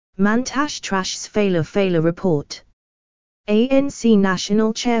Mantash Trash's Failure Report. ANC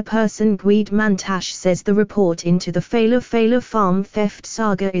National Chairperson Guide Mantash says the report into the Failure farm theft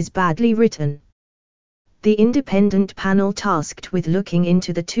saga is badly written. The independent panel tasked with looking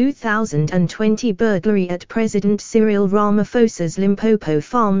into the 2020 burglary at President Cyril Ramaphosa's Limpopo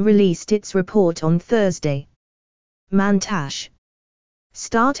farm released its report on Thursday. Mantash.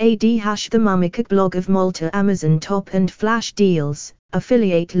 Start AD # the Mumikak blog of Malta Amazon top and flash deals,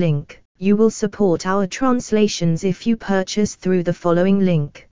 affiliate link. You will support our translations if you purchase through the following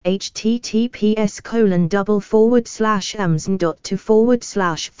link,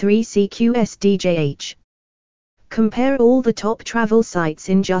 https://amazon.to/3cqsdjh. Compare all the top travel sites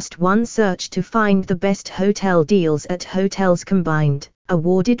in just one search to find the best hotel deals at Hotels Combined,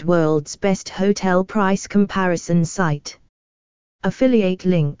 awarded world's best hotel price comparison site. Affiliate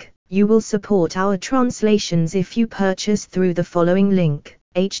link. You will support our translations if you purchase through the following link,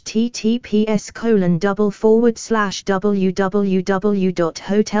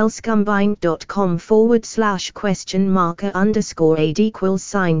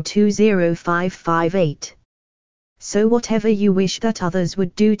 So whatever you wish that others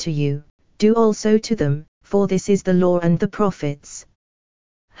would do to you, do also to them, for this is the law and the prophets.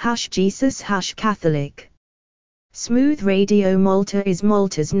 #Jesus #Catholic. Smooth Radio Malta is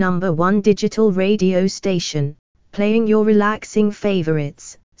Malta's #1 digital radio station, playing your relaxing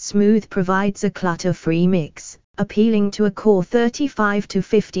favorites. Smooth provides a clutter-free mix, appealing to a core 35 to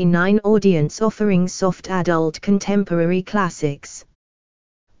 59 audience offering soft adult contemporary classics.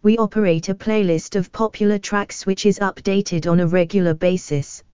 We operate a playlist of popular tracks which is updated on a regular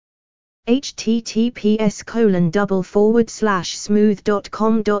basis.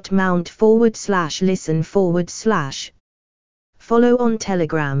 https://smooth.com.mount/listen/. Follow on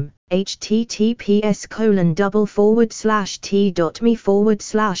Telegram,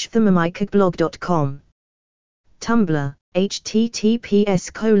 https://t.me/themamikakblog.com. Tumblr,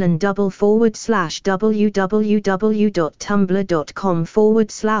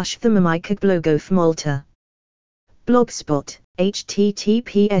 https://www.tumblr.com/themamikakblog of Blogspot,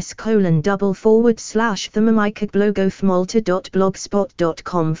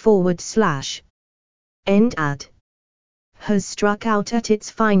 https://themamikakblogofmalta.blogspot.com/. End ad. Has struck out at its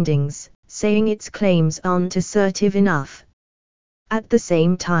findings, saying its claims aren't assertive enough. At the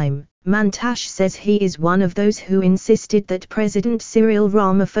same time, Mantash says he is one of those who insisted that President Cyril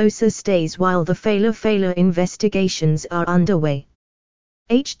Ramaphosa stays while the failure investigations are underway.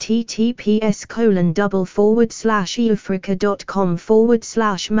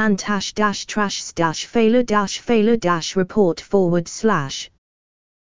 https://eufrica.com/mantash-trash-failure-report/.